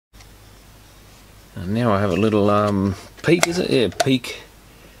And now I have a little Peak, is it? Yeah, Peak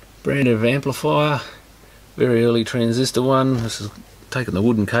brand of amplifier. Very early transistor one. This is taking the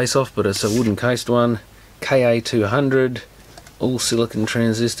wooden case off, but it's a wooden cased one. KA-200, all silicon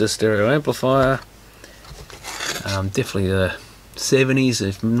transistor stereo amplifier. Definitely the 70s,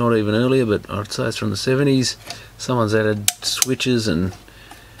 if not even earlier, but I'd say it's from the 70s. Someone's added switches and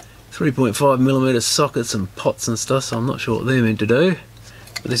 3.5mm sockets and pots and stuff, so I'm not sure what they're meant to do.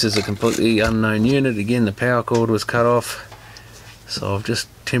 But this is a completely unknown unit. Again, the power cord was cut off, so I've just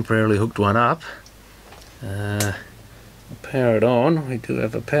temporarily hooked one up. I'll power it on. We do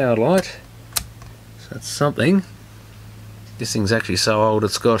have a power light, so that's something. This thing's actually so old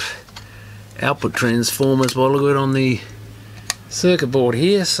it's got output transformers by the look of it on the circuit board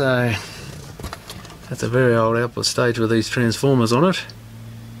here, so that's a very old output stage with these transformers on it.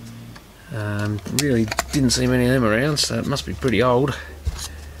 Really didn't see many of them around, so it must be pretty old.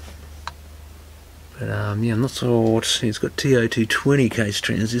 But yeah, I'm not sure what. It's got KA-200 case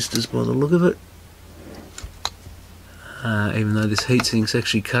transistors by the look of it. Even though this heatsink's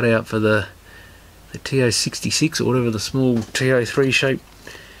actually cut out for the TO66 or whatever the small TO3 shaped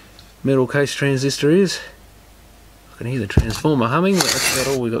metal case transistor is. I can hear the transformer humming, but that's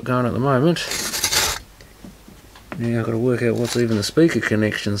about all we got going at the moment. Now I've got to work out what's even the speaker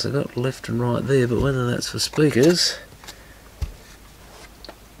connections. I've got left and right there, but whether that's for speakers.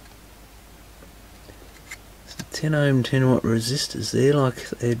 So 10 ohm 10 watt resistors there, like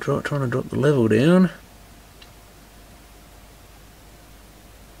they're trying to drop the level down.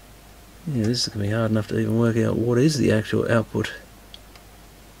 Yeah, this is going to be hard enough to even work out what is the actual output.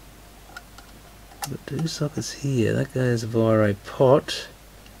 Got two sockets here. That goes via a pot.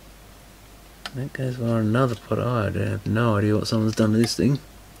 That goes via another pot. I have no idea what someone's done to this thing.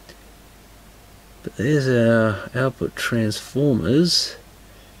 But there's our output transformers,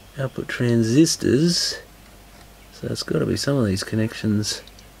 output transistors. So it's got to be some of these connections.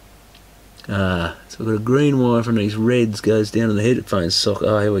 So we've got a green wire from these reds goes down to the headphone socket.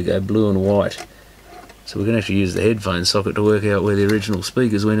 Oh, here we go, blue and white. So we can actually use the headphone socket to work out where the original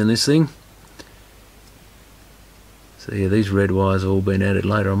speakers went in this thing. So yeah, these red wires have all been added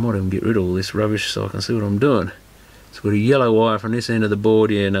later. I might even get rid of all this rubbish so I can see what I'm doing. So we've got a yellow wire from this end of the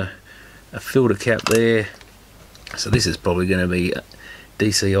board, yeah, and a filter cap there. So this is probably going to be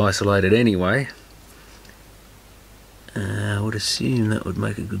DC isolated anyway. I would assume that would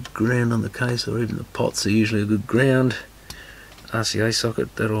make a good ground on the case, or even the pots are usually a good ground. RCA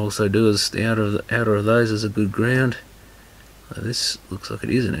socket, that'll also do as the outer of those is a good ground. This looks like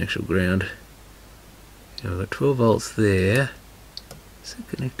it is an actual ground. Yeah, we've got 12 volts there. Is that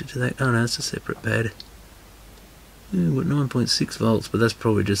connected to that? Oh no, it's a separate pad. Yeah, we've got 9.6 volts, but that's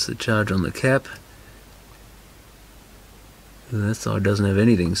probably just the charge on the cap. And that side doesn't have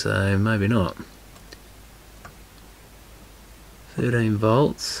anything, so maybe not. 13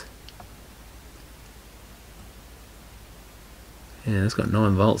 volts. Yeah, it's got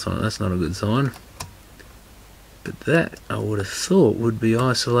 9 volts on it, that's not a good sign. But that, I would have thought, would be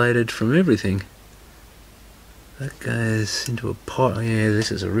isolated from everything. That goes into a pot. Yeah,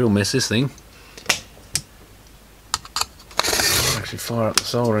 this is a real mess, this thing. I'll actually fire up the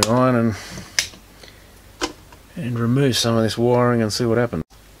soldering iron and remove some of this wiring and see what happens.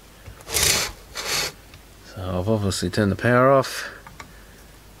 So I've obviously turned the power off.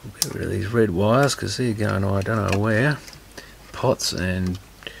 We'll get rid of these red wires because they're going, I don't know where. Pots and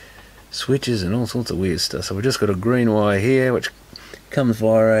switches and all sorts of weird stuff. So we've just got a green wire here which comes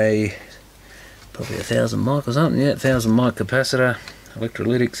via a probably 1000 mic or something. Yeah, 1000 mic capacitor,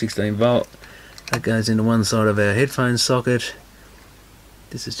 electrolytic, 16 volt. That goes into one side of our headphone socket.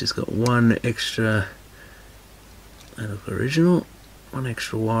 This has just got one extra, that look original, one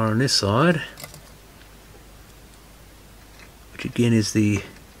extra wire on this side, which again is the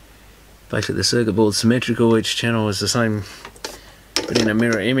basically the circuit board symmetrical. Each channel is the same but in a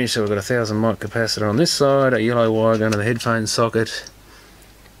mirror image. So we've got a 1000 mic capacitor on this side, a yellow wire going to the headphone socket.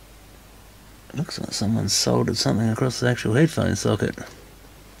 Looks like someone's soldered something across the actual headphone socket.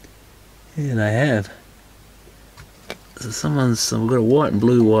 Yeah, they have. So we've got a white and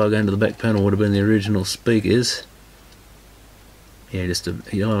blue wire going to the back panel, would have been the original speakers. Yeah, just a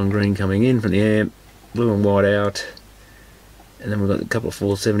yellow and green coming in from the amp, blue and white out. And then we've got a couple of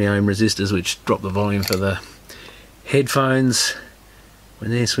 470 ohm resistors which drop the volume for the headphones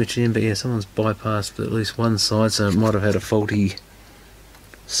when they're switched in. But yeah, someone's bypassed at least one side, so it might have had a faulty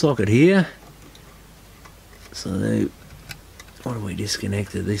socket here. So what have we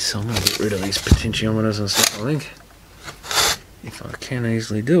disconnected this? I'm going to get rid of these potentiometers and stuff, I think, if I can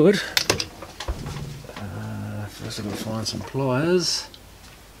easily do it. First I've got to find some pliers.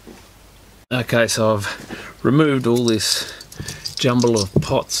 Okay, so I've removed all this jumble of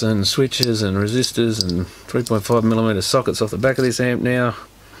pots and switches and resistors and 3.5mm sockets off the back of this amp now.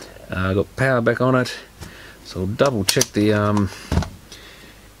 I've got power back on it, so I'll double check the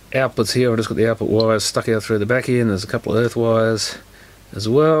outputs here. I've just got the output wires stuck out through the back here, and there's a couple of earth wires as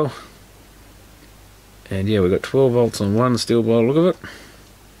well. And yeah, we've got 12 volts on one still by the look of it.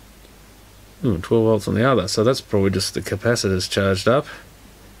 12 volts on the other, so that's probably just the capacitors charged up.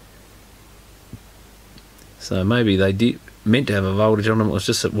 So maybe they meant to have a voltage on them. It was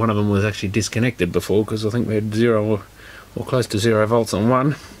just that one of them was actually disconnected before, because I think we had 0 or close to 0 volts on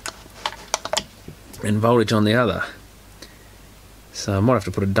one and voltage on the other. So I might have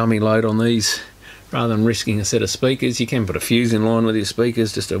to put a dummy load on these rather than risking a set of speakers. You can put a fuse in line with your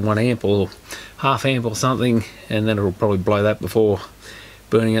speakers, just a 1 amp or half amp or something, and then it'll probably blow that before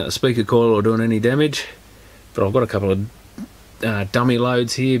burning out the speaker coil or doing any damage. But I've got a couple of dummy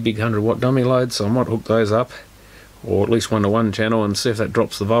loads here, big 100-watt dummy loads, so I might hook those up, or at least 1-to-1 channel, and see if that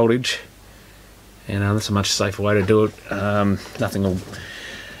drops the voltage. And that's a much safer way to do it.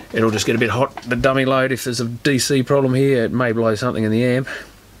 It'll just get a bit hot, the dummy load. If there's a DC problem here, it may blow something in the amp.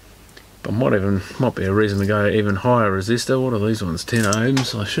 But might be a reason to go even higher resistor. What are these ones? 10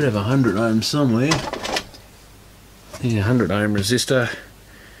 ohms. I should have 100 ohms somewhere. Yeah, 100 ohm resistor.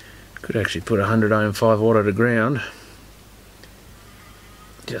 Could actually put a 100 ohm 5 watt to ground,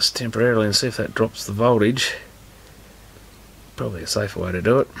 just temporarily, and see if that drops the voltage. Probably a safer way to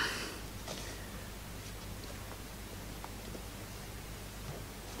do it.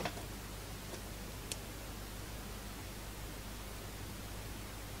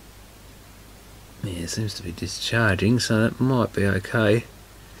 Yeah, it seems to be discharging, so that might be okay.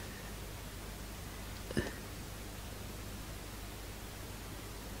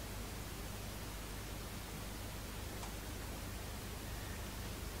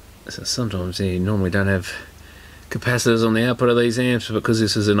 So sometimes you normally don't have capacitors on the output of these amps, because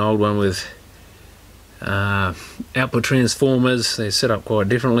this is an old one with output transformers. They're set up quite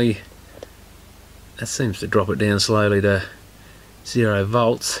differently. That seems to drop it down slowly to 0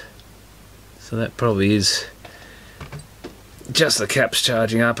 volts. So that probably is just the caps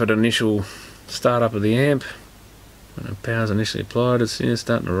charging up at initial startup of the amp. When the power's initially applied, it's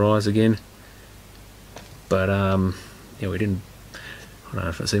starting to rise again. But yeah, we didn't. I don't know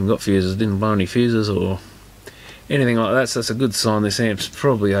if it's even got fuses, didn't blow any fuses or anything like that, so that's a good sign. This amp's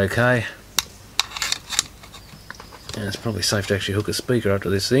probably okay. And it's probably safe to actually hook a speaker up to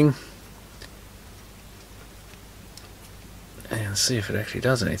this thing and see if it actually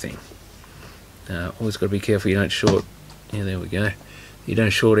does anything. Always got to be careful you don't short. Yeah, there we go. You don't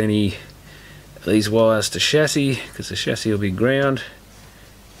short any of these wires to chassis, because the chassis will be ground.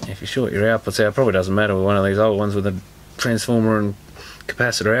 If you short your outputs out, it probably doesn't matter with one of these old ones with a transformer and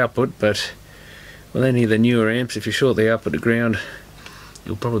capacitor output, but with any of the newer amps, if you short the output to ground,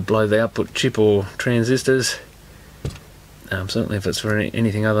 you'll probably blow the output chip or transistors. Certainly if it's for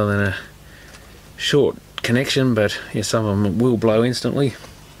anything other than a short connection, but yeah, some of them will blow instantly.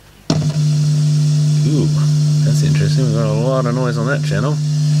 Ooh, that's interesting. We've got a lot of noise on that channel.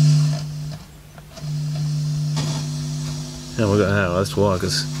 And we've got, oh, that's why,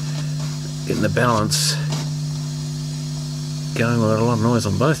 because getting the balance going, we've got a lot of noise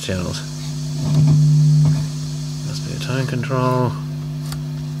on both channels. Must be a tone control.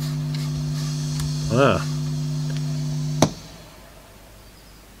 Wow.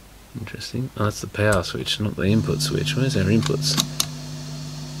 Interesting. Oh, that's the power switch, not the input switch. Where's our inputs?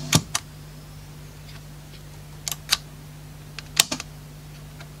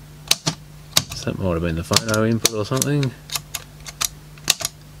 So that might have been the phono input or something.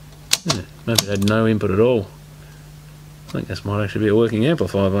 Yeah, maybe it had no input at all. I think this might actually be a working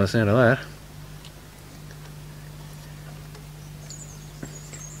amplifier by the sound of that.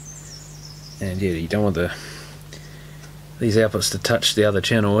 And yeah, you don't want these outputs to touch the other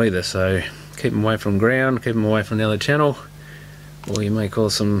channel either, so keep them away from ground, keep them away from the other channel, or you may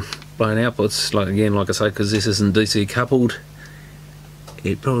cause some blown outputs. Like again, like I say, because this isn't DC coupled,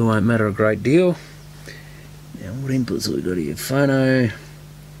 it probably won't matter a great deal. Now, what inputs have we got here? Phono,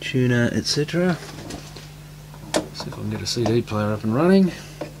 tuner, etc. See if I can get a CD player up and running. The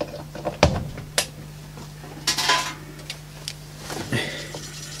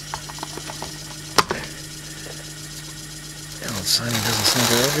old Sony doesn't seem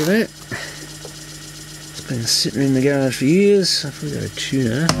to have that. It's been sitting in the garage for years. If we got a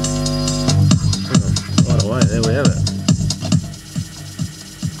tuner, oh, right away, there we have it.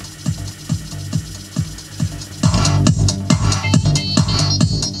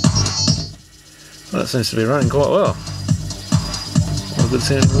 Well, that seems to be running quite well. We've good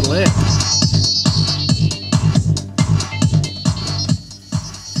sounding little amp.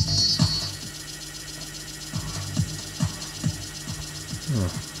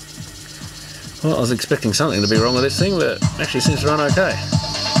 Well, I was expecting something to be wrong with this thing, but it actually seems to run okay.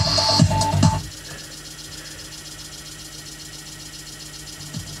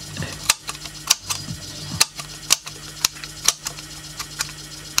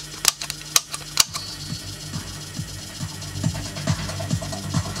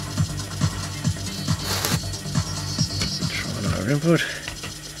 Input.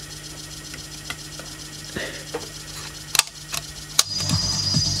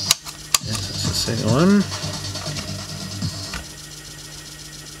 Yes, that's the second one.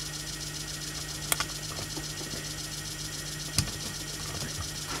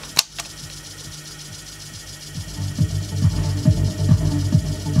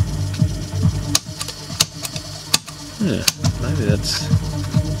 Yeah, maybe that's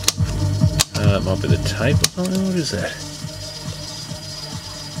it might be the tape or something. What is that?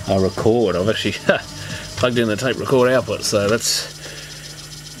 A record. I've actually plugged in the tape record output, so that's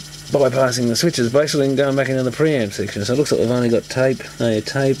bypassing the switches basically and going back into the preamp section. So it looks like we've only got tape,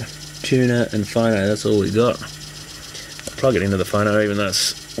 tuner and phono. That's all we got. I'll plug it into the phono even though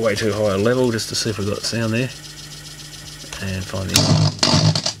it's way too high a level just to see if we've got sound there. And find the input.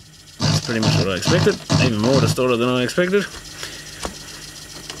 That's pretty much what I expected. Even more distorted than I expected.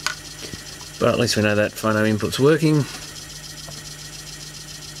 But at least we know that phono input's working.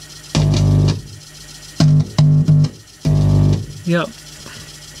 Yep.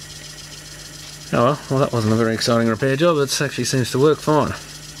 Oh well, that wasn't a very exciting repair job. It actually seems to work fine.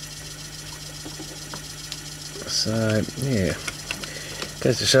 So yeah,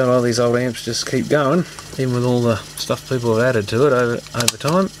 goes to show a lot of these old amps just keep going, even with all the stuff people have added to it over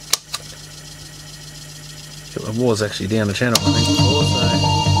time. It was actually down the channel, I think, before, so.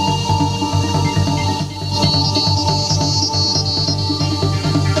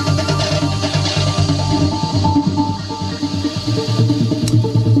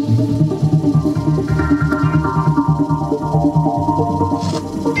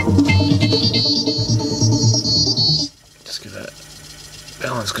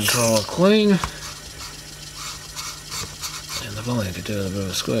 Balance control clean, and the volume could do with a bit of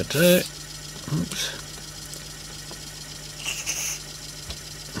a squirt too. Oops.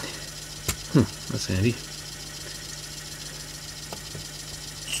 That's handy.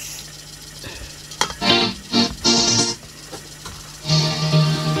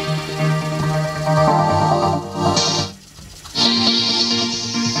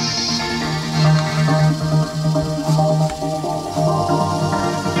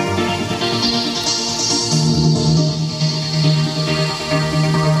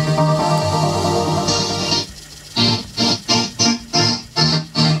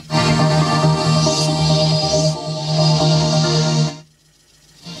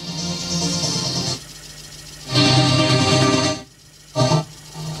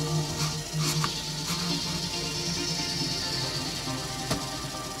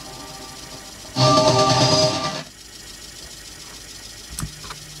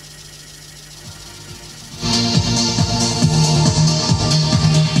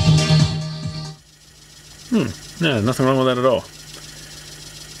 No, nothing wrong with that at all.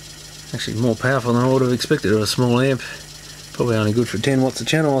 Actually more powerful than I would have expected of a small amp. Probably only good for 10 watts a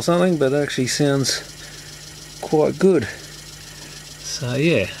channel or something, but it actually sounds quite good. So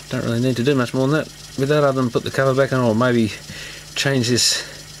yeah, don't really need to do much more than that with that other than put the cover back on, or maybe change this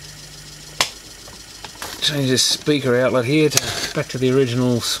speaker outlet here back to the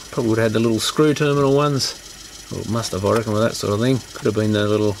originals. Probably would have had the little screw terminal ones, or must have, I reckon, with that sort of thing. Could have been the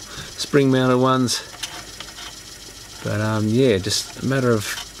little spring mounted ones. But yeah, just a matter of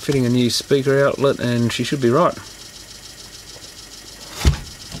fitting a new speaker outlet and she should be right.